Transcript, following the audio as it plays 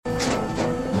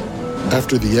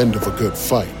After the end of a good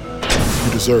fight,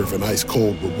 you deserve an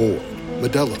ice-cold reward.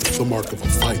 Modelo is the mark of a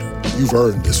fighter. You've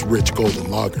earned this rich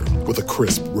golden lager with a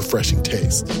crisp, refreshing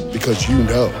taste. Because you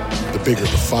know, the bigger the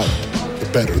fight, the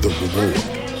better the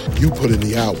reward. You put in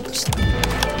the hours,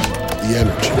 the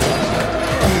energy,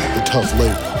 the tough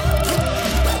labor.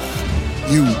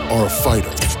 You are a fighter,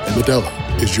 and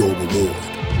Modelo is your reward.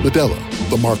 Modelo,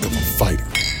 the mark of a fighter.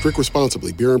 Drink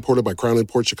responsibly. Beer imported by Crown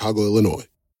Imports, Chicago, Illinois.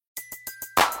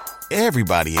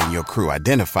 Everybody in your crew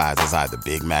identifies as either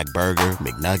Big Mac Burger,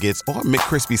 McNuggets, or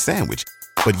McCrispy Sandwich.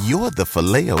 But you're the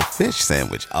Filet-O-Fish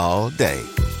Sandwich all day.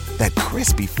 That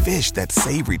crispy fish, that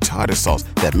savory tartar sauce,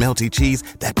 that melty cheese,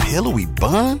 that pillowy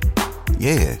bun.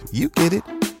 Yeah, you get it.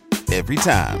 Every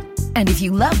time. And if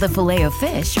you love the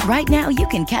Filet-O-Fish, right now you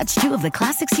can catch two of the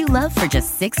classics you love for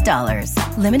just $6.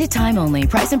 Limited time only.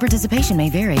 Price and participation may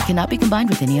vary. Cannot be combined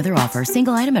with any other offer.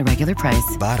 Single item at regular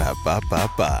price.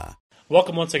 Ba-da-ba-ba-ba.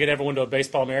 Welcome once again, everyone, to a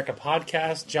Baseball America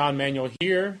podcast. John Manuel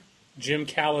here. Jim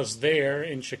Callis there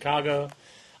in Chicago.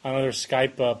 Another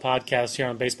Skype podcast here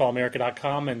on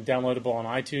baseballamerica.com and downloadable on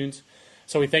iTunes.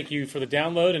 So we thank you for the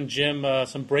download. And Jim,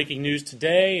 some breaking news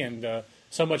today and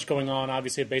so much going on,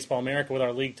 obviously, at Baseball America with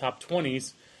our league top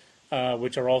 20s,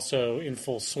 which are also in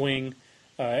full swing.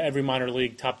 Every minor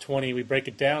league top 20, we break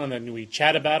it down and then we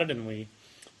chat about it and we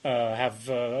have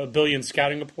a billion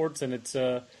scouting reports. And it's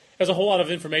there's a whole lot of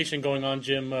information going on,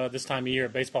 Jim, this time of year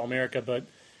at Baseball America. But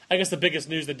I guess the biggest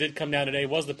news that did come down today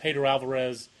was the Pedro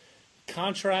Alvarez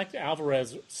contract.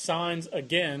 Alvarez signs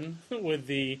again with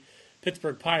the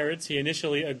Pittsburgh Pirates. He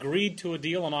initially agreed to a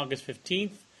deal on August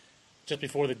 15th, just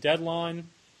before the deadline.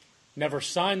 Never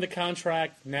signed the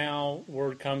contract. Now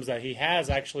word comes that he has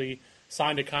actually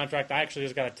signed a contract. I actually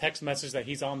just got a text message that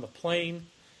he's on the plane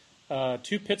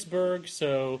to Pittsburgh.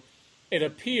 So it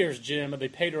appears, Jim, that the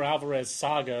Pedro Alvarez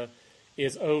saga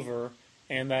is over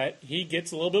and that he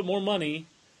gets a little bit more money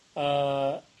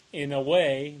in a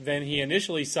way than he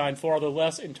initially signed for, although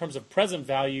less in terms of present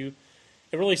value.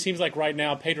 It really seems like right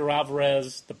now Pedro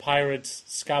Alvarez, the Pirates,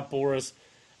 Scott Boras,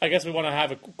 I guess we want to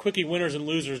have a quickie winners and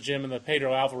losers, Jim, in the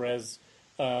Pedro Alvarez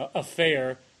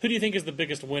affair. Who do you think is the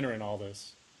biggest winner in all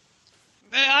this?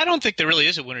 I don't think there really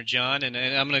is a winner, John, and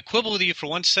I'm going to quibble with you for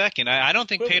 1 second. I don't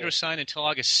think Pedro signed until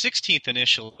August 16th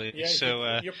initially. Yeah,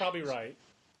 so you're probably right.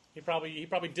 He probably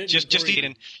didn't just agree.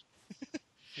 Eden.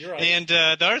 You're right. And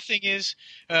the other thing is,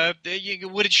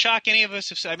 would it shock any of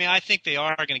us I think they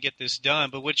are going to get this done,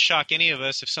 but would it shock any of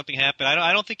us if something happened?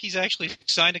 I don't think he's actually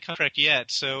signed a contract yet.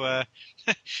 So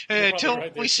until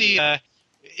right we see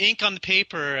ink on the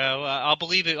paper, I'll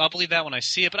believe it. I'll believe that when I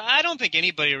see it. But I don't think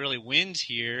anybody really wins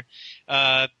here.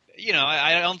 I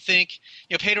don't think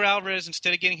Pedro Alvarez,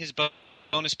 instead of getting his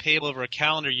bonus payable over a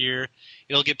calendar year,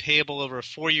 it'll get payable over a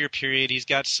 4-year period. He's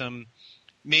got some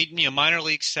minor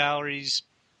league salaries,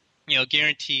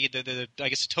 guaranteed. I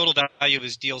guess the total value of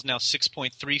his deal is now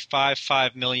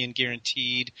 $6.355 million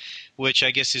guaranteed, which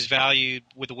I guess is valued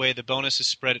with the way the bonus is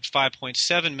spread at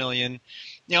 $5.7 million.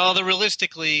 Although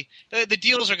realistically, the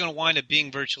deals are going to wind up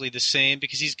being virtually the same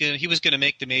because he was going to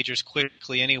make the majors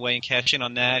quickly anyway and cash in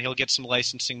on that. He'll get some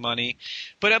licensing money,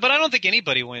 but I don't think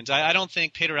anybody wins. I don't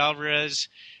think Pedro Alvarez.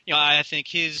 I think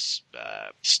his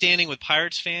standing with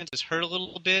Pirates fans is hurt a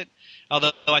little bit.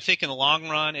 Although I think in the long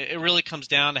run, it really comes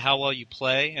down to how well you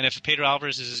play. And if Pedro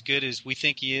Alvarez is as good as we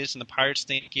think he is, and the Pirates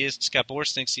think he is, and Scott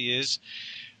Boras thinks he is,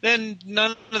 then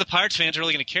none of the Pirates fans are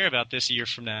really going to care about this a year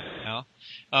from now.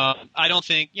 I don't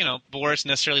think Boras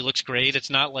necessarily looks great. It's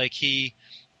not like he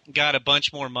got a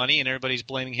bunch more money and everybody's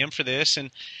blaming him for this.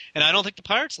 And I don't think the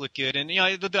Pirates look good. And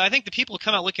I think the people who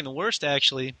come out looking the worst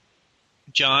actually,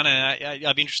 John, and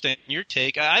I'd be interested in your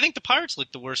take. I think the Pirates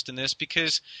look the worst in this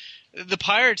because the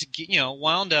Pirates,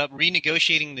 wound up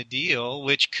renegotiating the deal,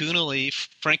 which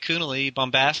Frank Coonelly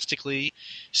bombastically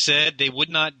said they would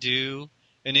not do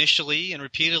initially and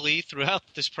repeatedly throughout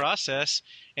this process,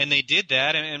 and they did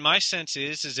that. And my sense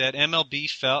is that MLB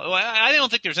felt – I don't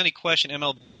think there's any question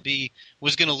MLB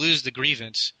was going to lose the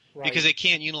grievance. Right. Because they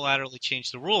can't unilaterally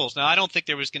change the rules. Now, I don't think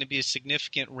there was going to be a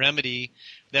significant remedy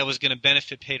that was going to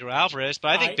benefit Pedro Alvarez, but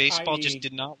I think baseball just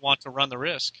did not want to run the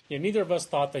risk. Yeah, neither of us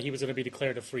thought that he was going to be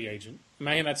declared a free agent. I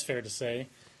mean, that's fair to say.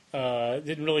 It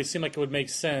didn't really seem like it would make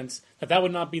sense that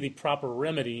would not be the proper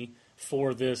remedy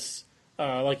for this,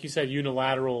 like you said,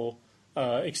 unilateral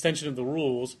extension of the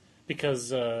rules,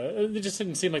 because it just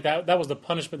didn't seem like that was the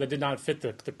punishment that did not fit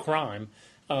the crime.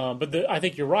 But I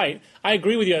think you're right. I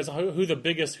agree with you as who the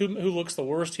biggest, who looks the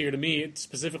worst here to me. It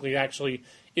specifically actually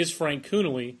is Frank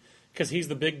Coonelly, because he's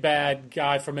the big bad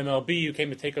guy from MLB who came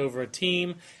to take over a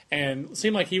team and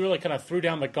seemed like he really kind of threw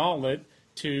down the gauntlet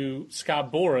to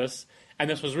Scott Boras. And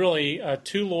this was really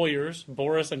two lawyers,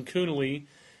 Boras and Coonley,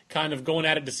 kind of going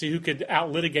at it to see who could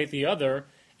out-litigate the other.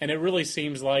 And it really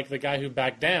seems like the guy who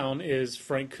backed down is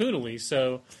Frank Coonley.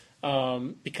 So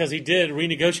because he did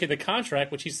renegotiate the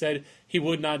contract, which he said he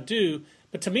would not do.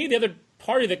 But to me, the other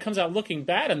party that comes out looking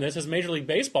bad in this is Major League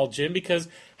Baseball, Jim, because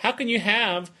how can you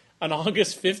have an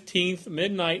August 15th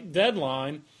midnight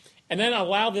deadline and then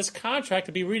allow this contract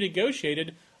to be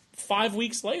renegotiated 5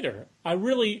 weeks later? I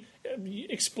really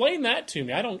explain that to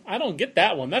me. I don't get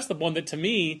that one. That's the one that to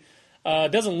me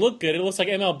doesn't look good. It looks like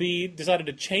MLB decided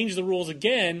to change the rules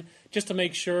again just to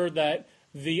make sure that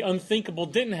the unthinkable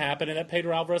didn't happen and that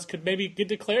Pedro Alvarez could maybe get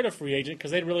declared a free agent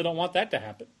because they really don't want that to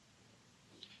happen.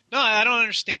 No, I don't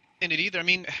understand it either. I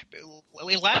mean,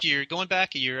 last year, going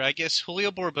back a year, I guess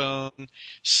Julio Bourbon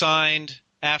signed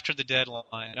after the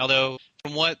deadline. Although,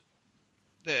 from what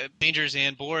the Rangers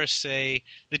and Boras say,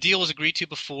 the deal was agreed to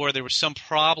before. There was some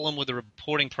problem with the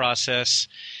reporting process,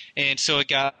 and so it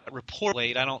got reported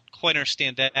late. I don't quite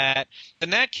understand that. In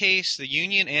that case, the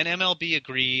union and MLB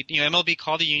agreed. MLB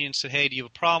called the union and said, hey, do you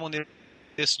have a problem with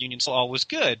this? Union said all was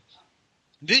good.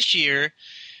 This year,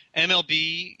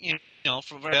 MLB,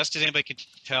 for as best as anybody can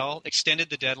tell,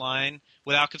 extended the deadline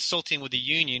without consulting with the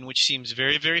union, which seems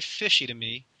very, very fishy to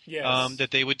me. Yes.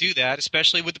 That they would do that,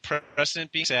 especially with the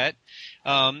precedent being set.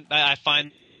 I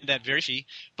find that very fishy.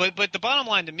 But the bottom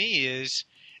line to me is,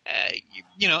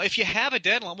 if you have a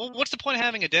deadline, well, what's the point of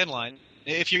having a deadline?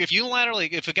 If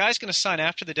a guy's going to sign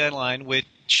after the deadline,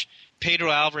 which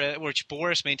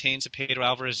Boras maintains that Pedro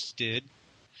Alvarez did,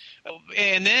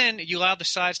 and then you allow the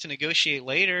sides to negotiate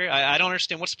later, I don't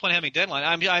understand what's the point of having a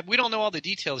deadline. We don't know all the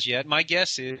details yet. My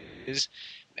guess is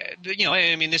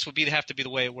this would have to be the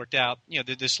way it worked out.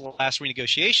 This last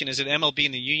renegotiation is that MLB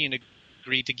and the union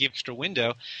agreed to give extra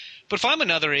window. But if I'm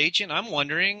another agent, I'm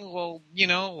wondering, well,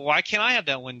 why can't I have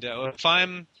that window? If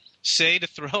I'm, say, to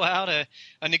throw out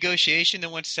a negotiation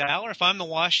that went sour, if I'm the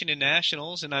Washington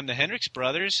Nationals and I'm the Hendricks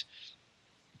brothers,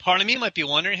 part of me might be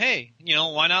wondering, hey,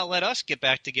 why not let us get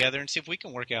back together and see if we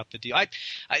can work out the deal?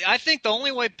 I think the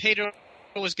only way Pedro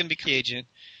was going to be free agent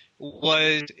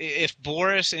was if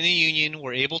Boras and the union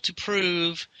were able to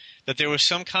prove that there was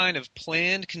some kind of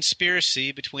planned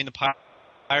conspiracy between the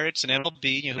Pirates and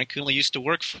MLB, Frank Coonley used to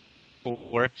work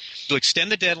for, to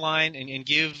extend the deadline and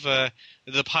give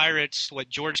the Pirates what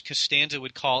George Costanza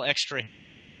would call extra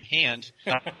hand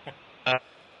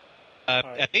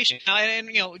at patient. And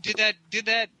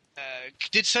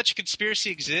did such a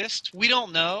conspiracy exist? We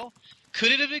don't know.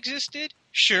 Could it have existed?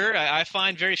 Sure, I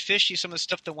find very fishy some of the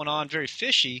stuff that went on, very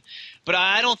fishy, but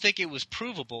I don't think it was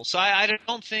provable. So I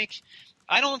don't think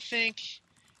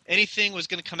anything was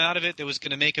going to come out of it that was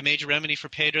going to make a major remedy for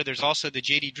Pedro. There's also the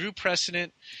J.D. Drew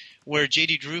precedent, where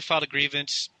J.D. Drew filed a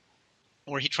grievance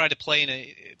where he tried to play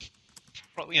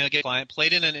get client,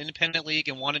 played in an independent league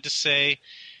and wanted to say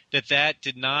that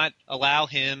did not allow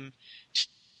him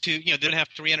to didn't have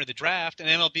to re-enter the draft, and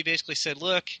MLB basically said,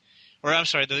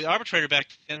 the arbitrator back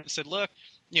then said, look,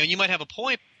 you might have a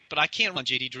point, but I can't run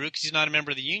J.D. Drew because he's not a member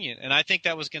of the union. And I think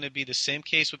that was going to be the same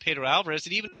case with Pedro Alvarez,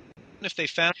 that even if they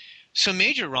found some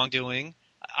major wrongdoing,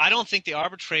 I don't think the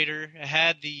arbitrator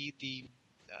had the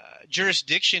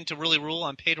jurisdiction to really rule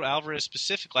on Pedro Alvarez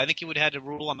specifically. I think he would have had to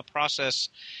rule on the process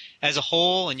as a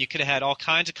whole, and you could have had all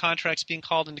kinds of contracts being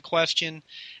called into question.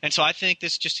 And so I think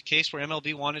this is just a case where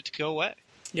MLB wanted to go away.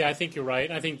 Yeah, I think you're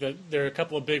right. I think that there are a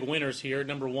couple of big winners here.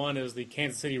 Number one is the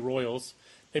Kansas City Royals.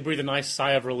 They breathe a nice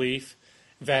sigh of relief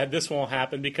that this won't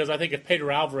happen, because I think if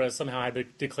Pedro Alvarez somehow had been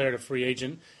declared a free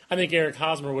agent, I think Eric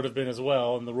Hosmer would have been as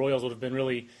well, and the Royals would have been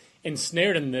really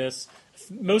ensnared in this,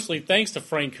 mostly thanks to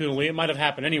Frank Coonley. It might have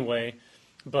happened anyway,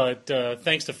 but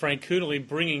thanks to Frank Coonley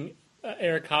bringing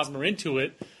Eric Hosmer into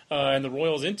it and the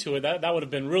Royals into it, that would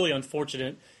have been really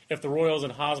unfortunate if the Royals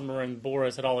and Hosmer and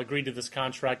Boras had all agreed to this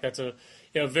contract. That's a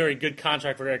very good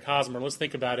contract for Eric Hosmer. Let's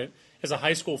think about it. As a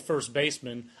high school first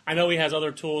baseman, I know he has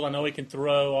other tools. I know he can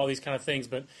throw, all these kind of things,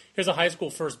 but here's a high school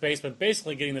first baseman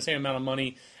basically getting the same amount of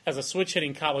money as a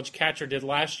switch-hitting college catcher did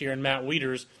last year in Matt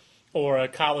Wieters, or a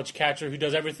college catcher who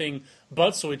does everything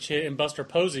but switch hit in Buster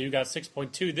Posey, who got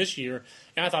 6.2 this year.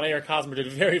 And I thought Eric Hosmer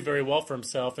did very, very well for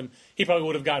himself, and he probably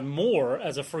would have gotten more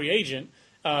as a free agent.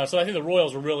 So I think the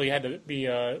Royals really had to be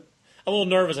a little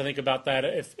nervous, I think, about that.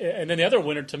 And then the other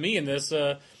winner to me in this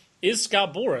is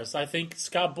Scott Boras. I think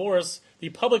Scott Boras, the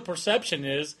public perception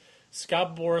is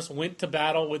Scott Boras went to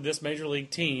battle with this major league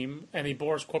team, and the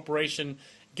Boras Corporation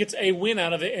gets a win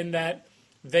out of it in that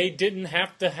they didn't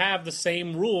have to have the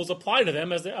same rules apply to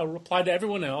them as they apply to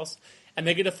everyone else, and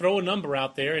they get to throw a number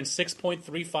out there in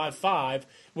 6.355,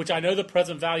 which I know the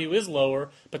present value is lower,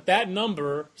 but that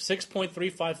number,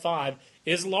 6.355,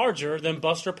 is larger than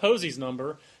Buster Posey's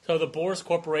number. So the Boras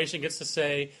Corporation gets to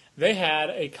say they had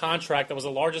a contract that was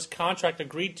the largest contract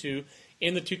agreed to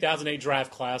in the 2008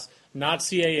 draft class, not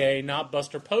CAA, not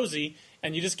Buster Posey.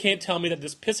 And you just can't tell me that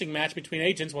this pissing match between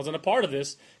agents wasn't a part of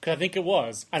this, because I think it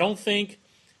was. I don't think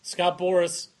Scott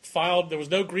Boras there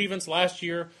was no grievance last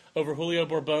year over Julio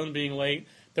Bourbon being late.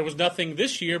 There was nothing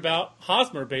this year about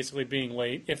Hosmer basically being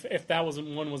late, if that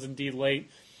one was indeed late.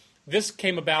 This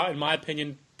came about, in my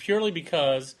opinion, purely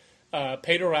because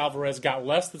Pedro Alvarez got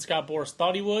less than Scott Boras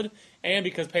thought he would, and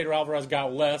because Pedro Alvarez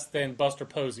got less than Buster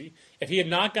Posey. If he had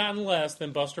not gotten less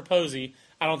than Buster Posey,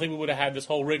 I don't think we would have had this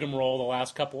whole rigmarole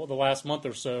the last month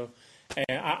or so.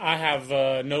 And I have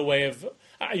no way of.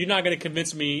 You're not going to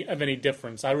convince me of any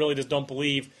difference. I really just don't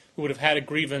believe we would have had a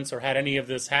grievance or had any of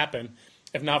this happen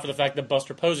if not for the fact that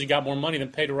Buster Posey got more money than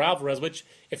Pedro Alvarez, which,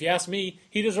 if you ask me,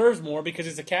 he deserves more because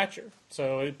he's a catcher.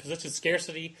 So position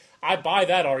scarcity, I buy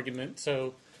that argument.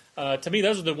 So to me,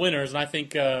 those are the winners, and I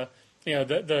think the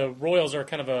Royals are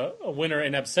kind of a winner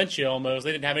in absentia almost.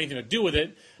 They didn't have anything to do with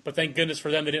it, but thank goodness for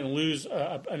them they didn't lose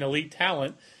an elite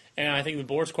talent. And I think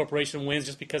the Boras Corporation wins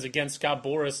just because, again, Scott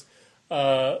Boras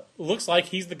looks like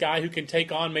he's the guy who can take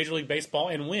on Major League Baseball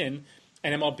and win,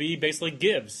 and MLB basically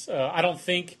gives. I don't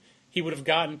think he would have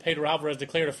gotten Pedro Alvarez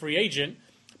declared a free agent,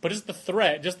 but just the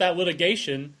threat, just that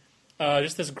litigation,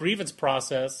 just this grievance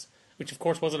process, which of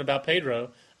course wasn't about Pedro,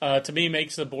 to me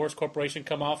makes the Boras Corporation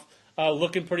come off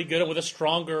looking pretty good and with a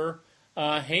stronger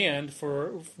hand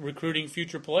for recruiting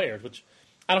future players, which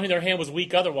I don't think their hand was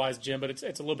weak otherwise, Jim, but it's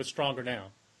a little bit stronger now.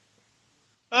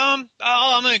 I'm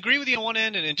going to agree with you on one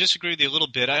end and disagree with you a little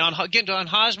bit. Getting on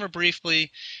Hosmer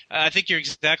briefly, I think you're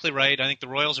exactly right. I think the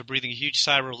Royals are breathing a huge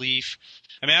sigh of relief.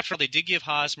 I mean, after all, they did give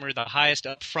Hosmer the highest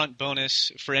upfront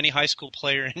bonus for any high school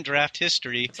player in draft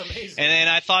history. That's amazing. And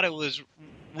I thought it was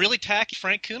really tacky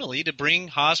Frank Coonelly to bring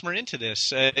Hosmer into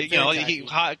this.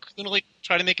 Coonelly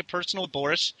tried to make it personal with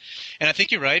Boras, and I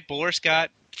think you're right. Boras got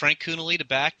Frank Coonelly to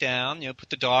back down, put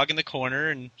the dog in the corner,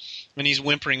 and when he's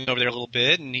whimpering over there a little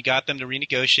bit, and he got them to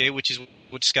renegotiate, which is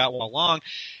what Scott wanted all along.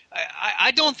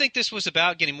 I don't think this was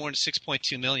about getting more than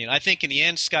 $6.2 million. I think in the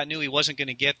end, Scott knew he wasn't going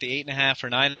to get the $8.5 or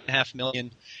 $9.5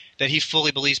 million that he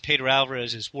fully believes Pedro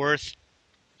Alvarez is worth.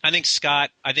 I think Scott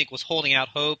was holding out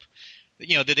hope,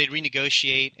 that they'd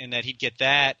renegotiate and that he'd get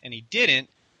that, and he didn't.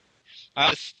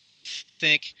 I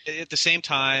think at the same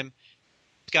time,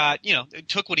 Scott,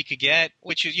 took what he could get,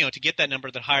 which is, to get that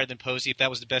number that higher than Posey, if that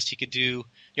was the best he could do.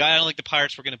 I don't think the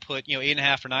Pirates were going to put,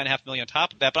 $8.5 or $9.5 million on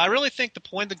top of that. But I really think the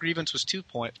point of the grievance was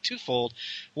twofold.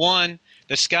 One,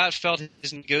 that Scott felt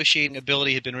his negotiating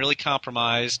ability had been really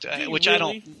compromised, which I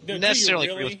don't necessarily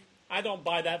agree with. I don't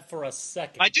buy that for a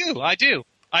second. I do.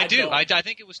 I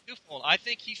think it was twofold. I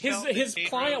think he felt his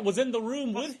client was in the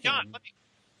room with him.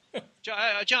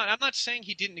 John, I'm not saying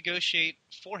he didn't negotiate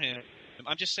for him.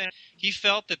 I'm just saying he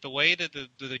felt that the way that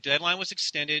the deadline was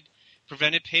extended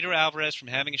prevented Pedro Alvarez from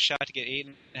having a shot to get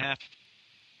 $8.5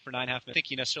 or $9.5. I think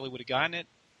he necessarily would have gotten it.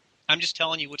 I'm just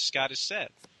telling you what Scott has said.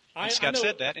 Scott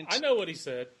said that. And I know what he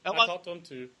said. I talked to him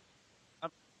too.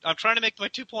 I'm trying to make my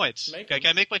 2 points. Can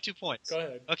I make my 2 points? Go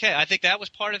ahead. Okay, I think that was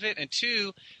part of it. And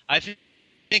two, I think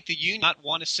the union did not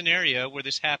want a scenario where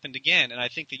this happened again. And I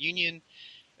think the union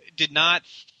did not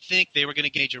think they were going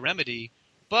to gauge a remedy.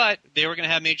 But they were going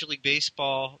to have Major League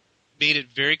Baseball made it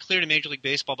very clear to Major League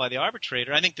Baseball by the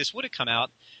arbitrator. I think this would have come out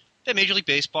that Major League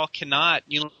Baseball cannot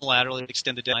unilaterally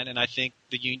extend the deadline, and I think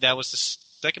that was the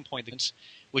second point,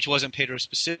 which wasn't Pedro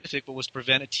specific, but was to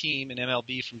prevent a team in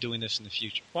MLB from doing this in the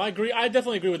future. Well, I agree. I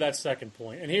definitely agree with that second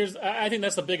point. And I think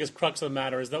that's the biggest crux of the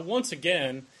matter is that once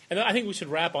again, and I think we should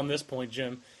wrap on this point,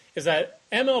 Jim, is that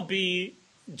MLB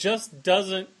just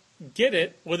doesn't get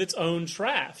it with its own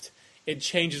draft. It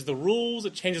changes the rules,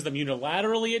 it changes them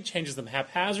unilaterally, it changes them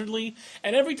haphazardly,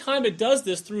 and every time it does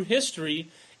this through history,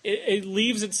 it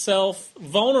leaves itself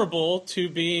vulnerable to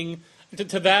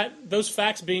those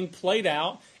facts being played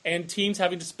out and teams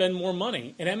having to spend more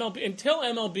money. And until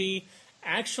MLB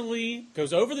actually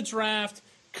goes over the draft,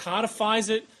 codifies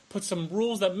it, puts some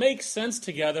rules that make sense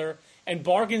together, and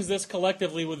bargains this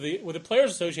collectively with the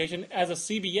Players Association as a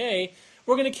CBA,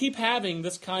 we're going to keep having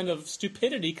this kind of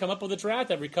stupidity come up with a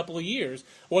draft every couple of years,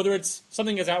 whether it's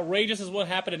something as outrageous as what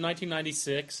happened in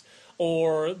 1996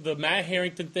 or the Matt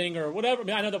Harrington thing or whatever. I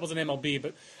mean, I know that was an MLB,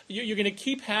 but you're going to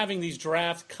keep having these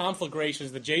draft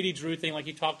conflagrations, the J.D. Drew thing like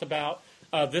you talked about,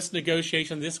 this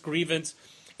negotiation, this grievance.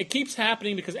 It keeps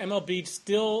happening because MLB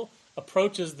still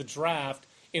approaches the draft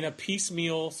in a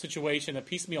piecemeal situation, a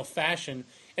piecemeal fashion,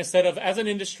 instead of, as an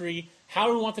industry, how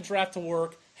do we want the draft to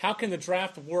work? How can the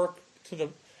draft work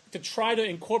to try to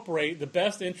incorporate the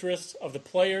best interests of the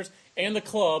players and the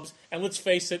clubs, and let's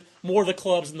face it, more the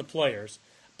clubs than the players.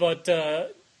 But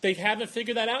they haven't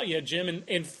figured that out yet, Jim.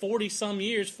 In 40-some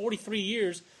years, 43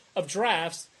 years of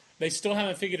drafts, they still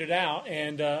haven't figured it out.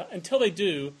 And until they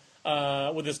do,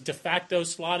 with this de facto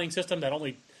slotting system that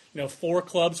only 4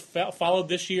 clubs followed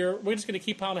this year, we're just going to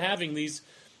keep on having these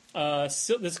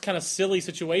this kind of silly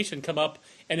situation come up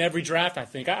in every draft, I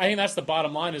think. I think that's the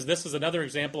bottom line. Is this is another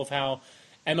example of how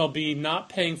MLB not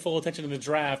paying full attention to the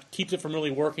draft keeps it from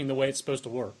really working the way it's supposed to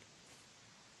work.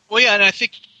 Well, yeah, and I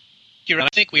think I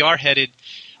think we are headed.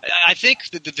 I think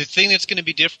the thing that's going to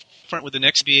be different with the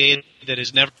next NBA that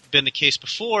has never been the case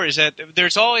before is that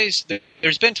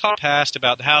there's been talk past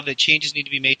about how the changes need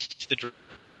to be made to the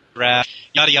draft,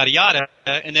 yada yada yada,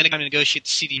 and then it kind of negotiate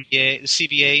the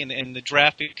CBA, and the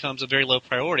draft becomes a very low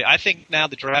priority. I think now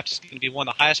the draft is going to be one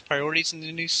of the highest priorities in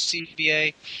the new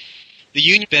CBA. The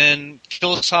union has been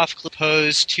philosophically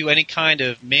opposed to any kind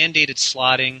of mandated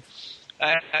slotting.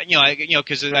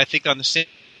 Because I think on the same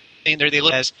thing they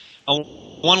look as on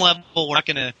one level, we're not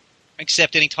going to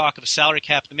accept any talk of a salary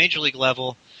cap at the major league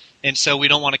level, and so we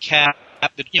don't want to cap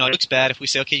the. It looks bad if we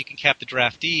say, okay, you can cap the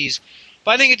draftees,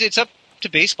 but I think it's up to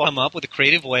baseball to come up with a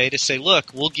creative way to say,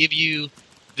 look, we'll give you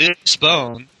this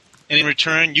bone, and in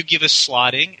return, you give us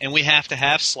slotting, and we have to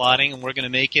have slotting, and we're going to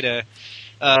make it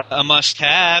a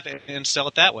must-have and sell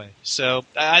it that way. So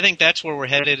I think that's where we're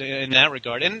headed in that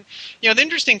regard. And the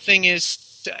interesting thing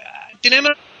is, did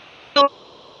MLB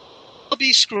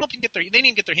screw up and they didn't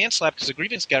even get their hand slapped because the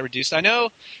grievance got reduced? I know.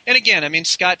 And again, I mean,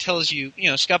 Scott tells you,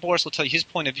 Scott Boras will tell you his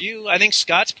point of view. I think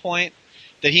Scott's point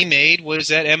that he made was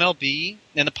that MLB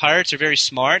and the Pirates are very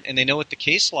smart, and they know what the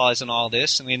case law is and all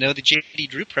this, and they know the J.D.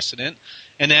 Drew precedent,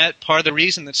 and that part of the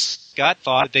reason that Scott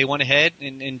thought that they went ahead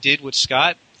and did what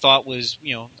Scott thought was,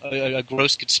 a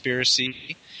gross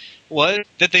conspiracy, was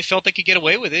that they felt they could get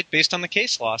away with it based on the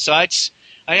case law. So I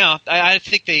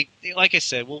think they, like I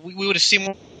said, we would have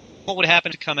seen what would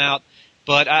happen to come out,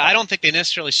 but I don't think they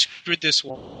necessarily screwed this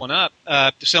one up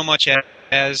so much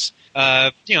as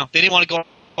they didn't want to go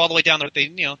all the way down there.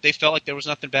 They felt like there was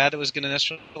nothing bad that was going to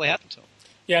necessarily happen to them.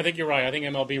 Yeah, I think you're right. I think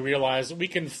MLB realized we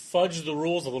can fudge the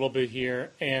rules a little bit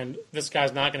here, and this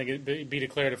guy's not going to be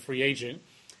declared a free agent.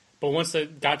 But once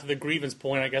it got to the grievance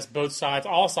point, I guess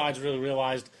all sides really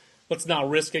realized, let's not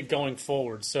risk it going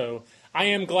forward. So I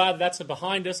am glad that's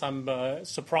behind us. I'm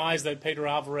surprised that Pedro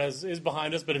Alvarez is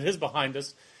behind us, but it is behind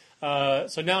us.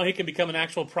 So now he can become an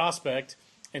actual prospect.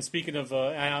 And speaking of,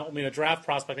 I don't mean a draft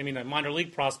prospect, I mean a minor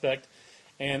league prospect.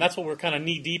 And that's what we're kind of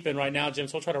knee-deep in right now, Jim.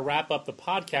 So we'll try to wrap up the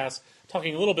podcast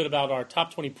talking a little bit about our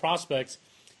top 20 prospects.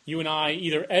 You and I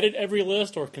either edit every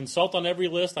list or consult on every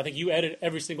list. I think you edit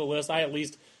every single list. I at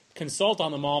least consult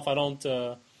on them all if I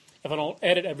don't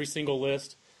edit every single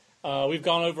list. We've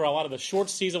gone over a lot of the short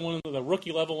season ones, the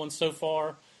rookie level ones so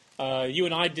far. You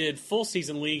and I did full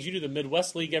season leagues. You do the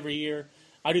Midwest League every year.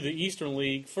 I do the Eastern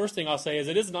League. First thing I'll say is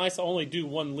it is nice to only do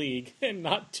one league and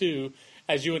not two,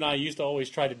 as you and I used to always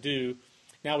try to do.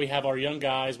 Now we have our young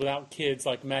guys without kids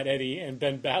like Matt Eddy and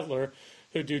Ben Badler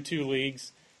who do 2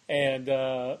 leagues. And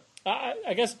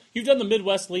I guess you've done the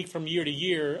Midwest League from year to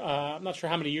year. I'm not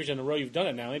sure how many years in a row you've done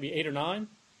it now, maybe 8 or 9?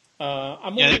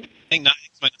 I think 9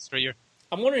 is my next year.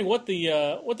 I'm wondering what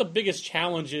the biggest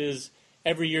challenge is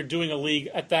every year doing a league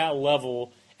at that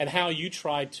level, and how you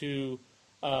try to,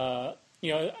 how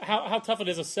tough it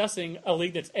is assessing a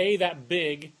league that's A, that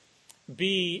big,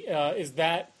 B, is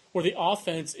that where the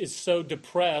offense is so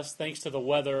depressed thanks to the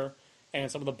weather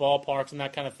and some of the ballparks and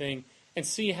that kind of thing, and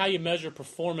see how you measure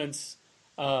performance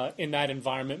in that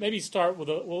environment. Maybe start with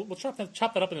we'll chop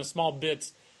that up into small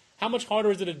bits. How much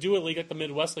harder is it to do a league like the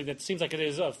Midwest League that seems like it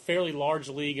is a fairly large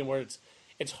league and where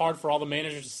it's hard for all the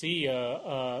managers to see?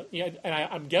 And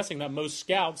I'm guessing that most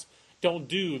scouts don't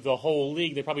do the whole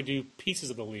league. They probably do pieces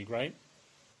of the league, right?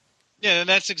 Yeah,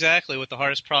 that's exactly what the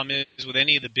hardest problem is with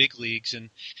any of the big leagues. And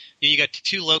you got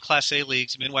 2 low Class A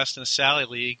leagues, Midwest and the Sally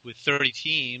League, with 30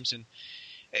 teams. And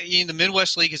the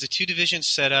Midwest League is a 2-division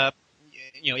setup.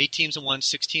 8 teams in one,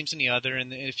 6 teams in the other.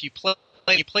 And if you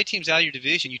play teams out of your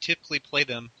division, you typically play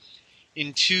them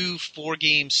in 2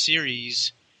 4-game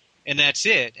series, and that's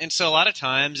it. And so a lot of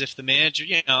times, if the manager,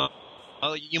 you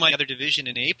might have their division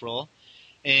in April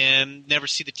and never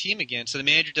see the team again. So the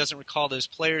manager doesn't recall those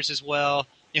players as well.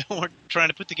 We're trying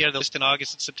to put together the list in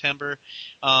August and September.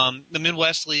 The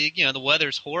Midwest League, the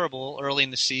weather's horrible early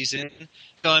in the season.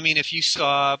 So, I mean, if you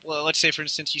saw, let's say, for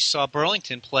instance, you saw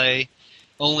Burlington play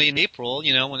only in April,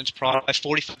 when it's probably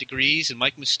 45 degrees and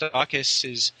Mike Moustakas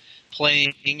is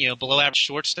playing, below average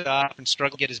shortstop and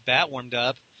struggle to get his bat warmed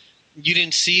up, you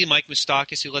didn't see Mike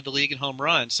Moustakas, who led the league in home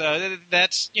runs. So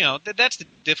that's the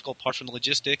difficult part from the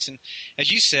logistics. And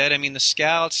as you said, I mean, the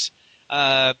scouts.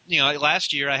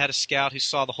 Last year I had a scout who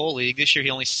saw the whole league. This year he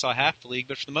only saw half the league.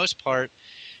 But for the most part,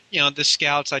 the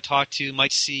scouts I talked to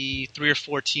might see 3 or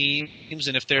 4 teams,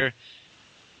 and if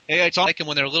it's like them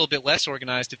when they're a little bit less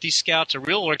organized. If these scouts are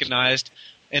real organized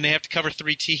and they have to cover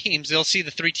 3 teams, they'll see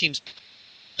the 3 teams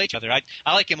play each other.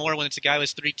 I like it more when it's a guy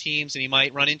with 3 teams and he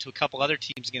might run into a couple other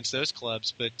teams against those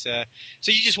clubs. But so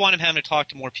you just want him having to talk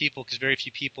to more people because very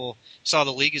few people saw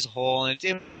the league as a whole, and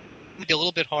it might be a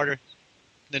little bit harder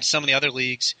than some of the other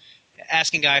leagues,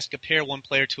 asking guys to compare one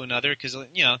player to another. Because,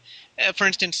 for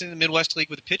instance, in the Midwest League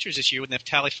with the pitchers this year, with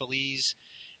Neftali Feliz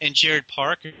and Jared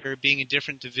Parker being in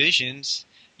different divisions,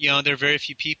 there are very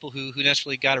few people who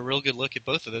necessarily got a real good look at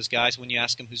both of those guys when you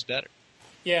ask them who's better.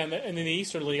 Yeah, and in the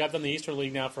Eastern League, I've done the Eastern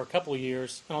League now for a couple of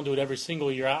years. I don't do it every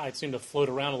single year. I seem to float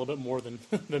around a little bit more than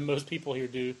most people here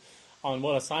do on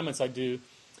what assignments I do.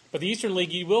 But the Eastern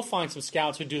League, you will find some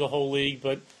scouts who do the whole league,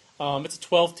 but it's a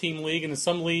 12-team league, and in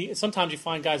sometimes you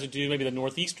find guys who do maybe the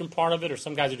northeastern part of it, or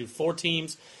some guys who do 4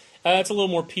 teams. It's a little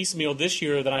more piecemeal this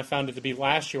year than I found it to be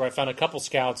last year. I found a couple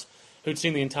scouts who'd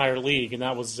seen the entire league, and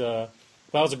that was a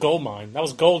gold mine. That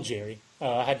was gold, Jerry.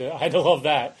 I had to love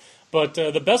that. But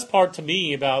the best part to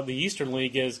me about the Eastern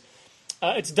League is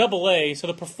it's Double-A, so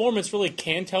the performance really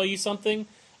can tell you something.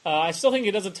 I still think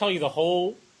it doesn't tell you the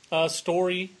whole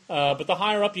story, but the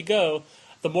higher up you go,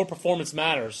 the more performance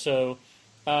matters. So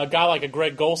a guy like a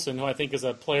Greg Golson, who I think is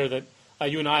a player that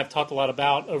you and I have talked a lot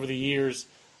about over the years,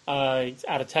 out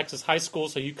of Texas high school,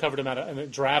 so you covered him in a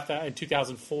draft in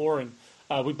 2004, and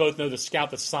we both know the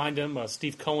scout that signed him,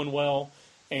 Steve Cohenwell,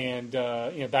 and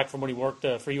back from when he worked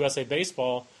for USA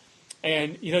Baseball.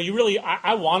 And,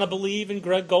 I want to believe in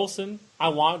Greg Golson. I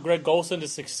want Greg Golson to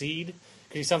succeed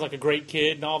because he sounds like a great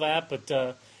kid and all that,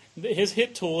 but his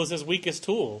hit tool is his weakest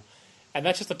tool. And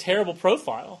that's just a terrible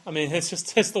profile. I mean,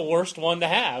 it's the worst one to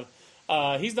have.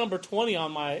 He's number 20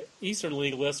 on my Eastern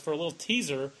League list for a little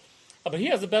teaser, but he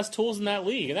has the best tools in that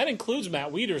league, and that includes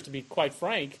Matt Wieters, to be quite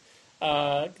frank.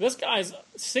 This guy's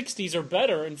 60s or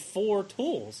better in 4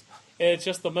 tools. It's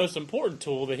just the most important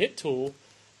tool, the hit tool.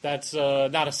 That's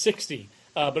not a 60,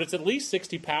 but it's at least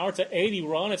 60 power. It's an 80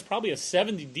 run. It's probably a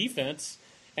 70 defense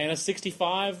and a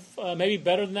 65, maybe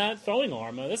better than that, throwing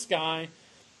arm. This guy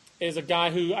is a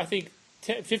guy who I think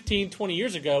 15, 20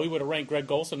 years ago we would have ranked Greg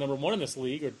Golson number 1 in this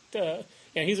league. And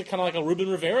he's kind of like a Ruben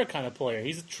Rivera kind of player.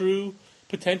 He's a true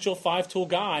potential 5-tool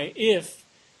guy if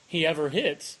he ever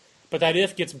hits. But that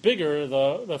if gets bigger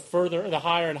the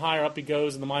higher and higher up he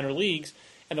goes in the minor leagues.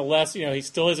 And the less, he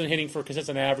still isn't hitting for a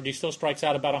consistent average. He still strikes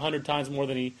out about 100 times more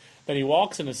than he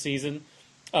walks in a season.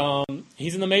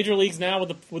 He's in the major leagues now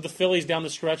with the Phillies down the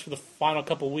stretch for the final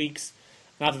couple weeks.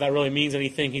 Not that really means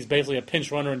anything. He's basically a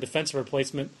pinch runner and defensive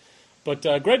replacement. But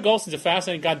Greg Golson's a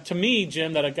fascinating guy. To me,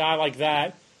 Jim, that a guy like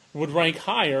that would rank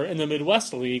higher in the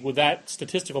Midwest League with that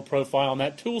statistical profile and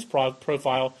that tools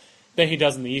profile than he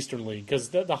does in the Eastern League. Because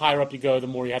the higher up you go, the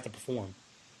more you have to perform.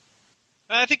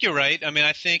 I think you're right. I mean,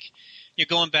 I think you're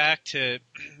going back to,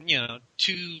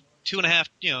 3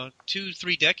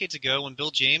 decades ago when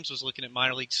Bill James was looking at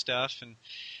minor league stuff, and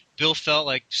Bill felt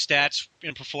like stats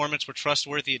and performance were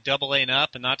trustworthy at Double-A and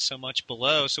up and not so much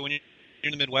below. So when you're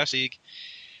in the Midwest League,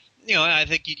 I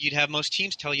think you'd have most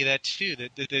teams tell you that too,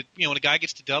 that when a guy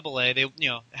gets to Double-A,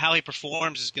 how he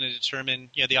performs is going to determine,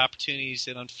 the opportunities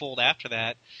that unfold after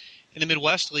that. In the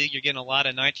Midwest League, you're getting a lot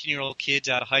of 19-year-old kids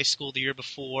out of high school the year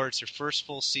before. It's their first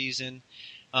full season.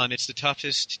 It's the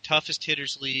toughest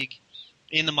hitters league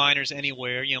in the minors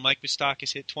anywhere. Mike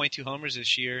Moustakas hit 22 homers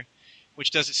this year,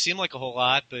 which doesn't seem like a whole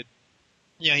lot, but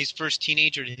he's first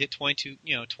teenager to hit 22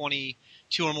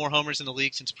 or more homers in the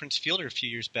league since Prince Fielder a few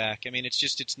years back. I mean,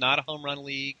 it's not a home run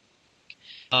league.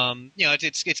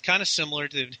 It's kind of similar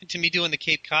to me doing the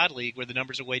Cape Cod League where the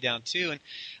numbers are way down too. And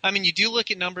I mean, you do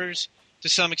look at numbers to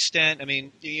some extent. I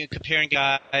mean, comparing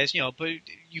guys, but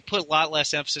you put a lot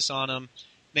less emphasis on them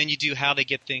than you do how they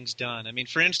get things done. I mean,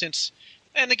 for instance,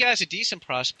 and the guy's a decent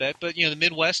prospect, but the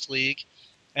Midwest League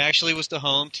actually was the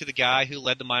home to the guy who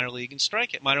led the minor leagues in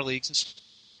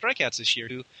strikeouts this year,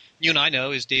 who you and I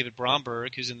know is David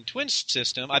Bromberg, who's in the Twins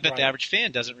system. I bet the average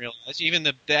fan doesn't realize. Even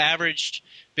the average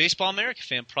Baseball America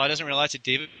fan probably doesn't realize that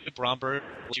David Bromberg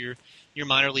was your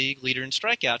minor league leader in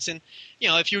strikeouts. And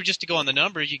if you were just to go on the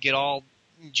numbers, you get all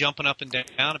jumping up and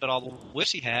down about all the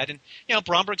whiffs he had. And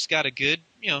Bromberg's got a good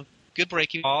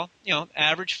breaking ball,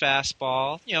 average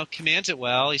fastball, commands it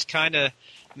well. He's kind of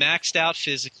maxed out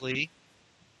physically.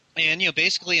 And,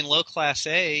 basically in low Class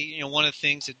A, one of the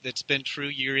things that's been true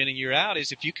year in and year out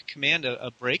is if you could command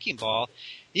a breaking ball,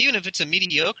 even if it's a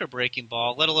mediocre breaking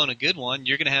ball, let alone a good one,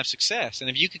 you're going to have success. And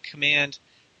if you could command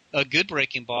a good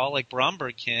breaking ball like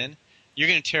Bromberg can, you're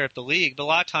going to tear up the league. But a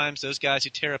lot of times those guys who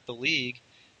tear up the league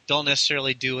don't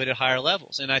necessarily do it at higher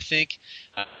levels. And I think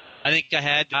I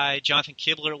had Jonathan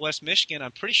Kibler at West Michigan.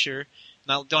 I'm pretty sure, and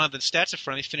I don't have the stats in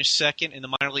front of me, finished second in the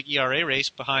minor league ERA race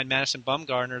behind Madison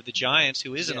Bumgarner of the Giants,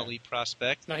 who is an elite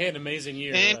prospect. No, he had an amazing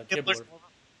year, and Kibler.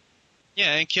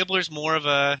 And Kibler's more of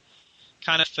a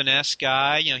kind of finesse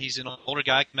guy. He's an older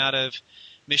guy, come out of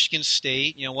Michigan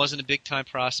State. Wasn't a big-time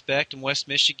prospect, and West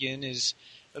Michigan is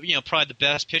probably the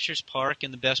best pitchers park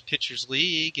in the best pitchers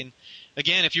league. And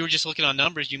again, if you were just looking on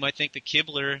numbers, you might think that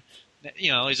Kibler,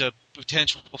 is a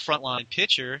potential frontline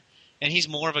pitcher, and he's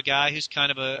more of a guy who's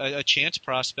kind of a chance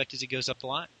prospect as he goes up the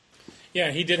line.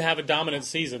 Yeah, he did have a dominant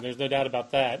season. There's no doubt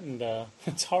about that, and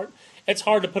it's hard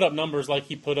to put up numbers like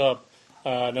he put up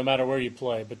no matter where you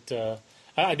play. But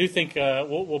I do think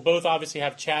we'll both obviously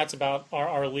have chats about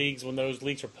our leagues when those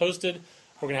leagues are posted.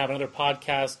 We're going to have another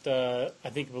podcast. I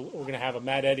think we're going to have a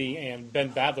Matt Eddy and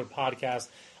Ben Badler podcast.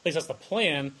 At least that's the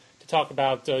plan, to talk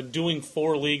about doing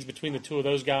 4 leagues between the two of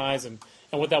those guys and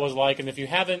what that was like. And if you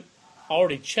haven't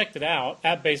already checked it out,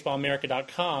 at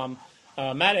baseballamerica.com,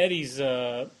 Matt Eddy's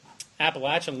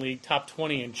Appalachian League Top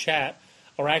 20 and chat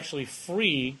are actually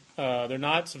free. They're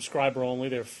not subscriber only.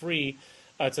 They're free.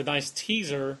 It's a nice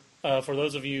teaser for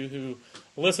those of you who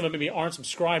listen but maybe aren't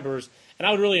subscribers. And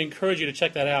I would really encourage you to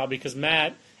check that out because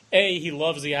Matt, he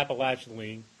loves the Appalachian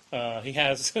League. He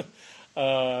has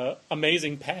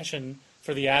amazing passion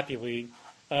for the Appy League.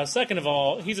 Second of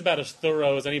all, he's about as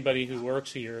thorough as anybody who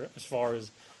works here as far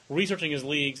as researching his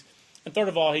leagues. And third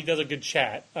of all, he does a good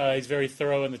chat. He's very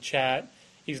thorough in the chat.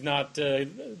 He's not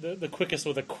the quickest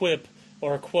with a quip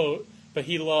or a quote, but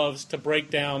he loves to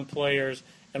break down players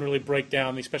and really break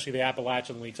down, especially the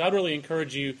Appalachian League. So I'd really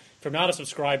encourage you, if you're not a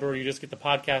subscriber, you just get the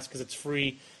podcast because it's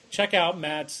free, check out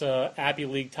Matt's Appy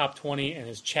League Top 20 and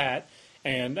his chat.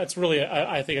 And that's really,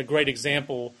 I think, a great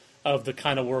example of the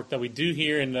kind of work that we do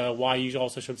here and why you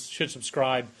also should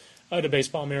subscribe to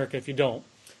Baseball America if you don't.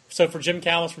 So for Jim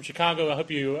Callis from Chicago, I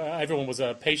hope everyone was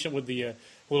patient with the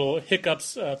little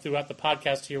hiccups throughout the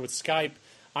podcast here with Skype.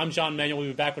 I'm John Manuel. We'll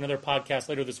be back with another podcast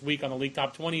later this week on the League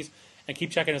Top 20s. And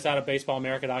keep checking us out at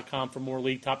baseballamerica.com for more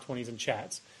League Top 20s and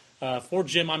chats. For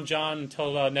Jim, I'm John.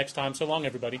 Until next time, so long,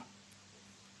 everybody.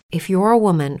 If you're a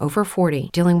woman over 40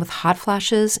 dealing with hot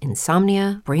flashes,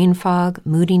 insomnia, brain fog,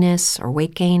 moodiness, or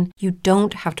weight gain, you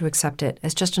don't have to accept it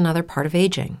as just another part of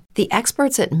aging. The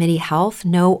experts at MIDI Health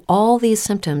know all these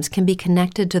symptoms can be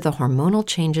connected to the hormonal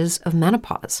changes of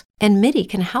menopause. And MIDI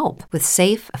can help with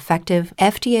safe, effective,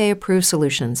 FDA-approved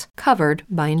solutions covered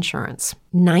by insurance.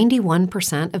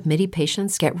 91% of MIDI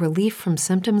patients get relief from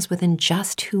symptoms within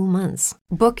just 2 months.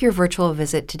 Book your virtual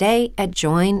visit today at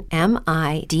joinmidi.com.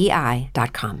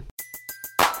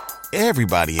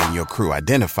 Everybody in your crew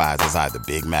identifies as either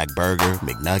Big Mac Burger,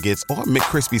 McNuggets, or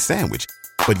McCrispy Sandwich.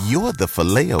 But you're the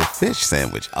Filet-O-Fish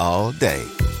Sandwich all day.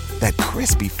 That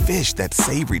crispy fish, that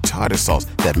savory tartar sauce,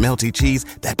 that melty cheese,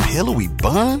 that pillowy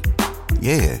bun.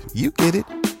 Yeah, you get it.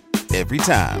 Every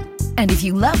time. And if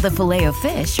you love the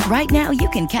Filet-O-Fish, right now you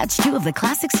can catch 2 of the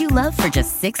classics you love for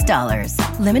just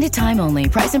 $6. Limited time only.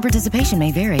 Price and participation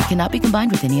may vary. Cannot be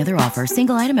combined with any other offer.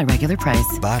 Single item at regular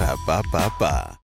price. Ba-da-ba-ba-ba.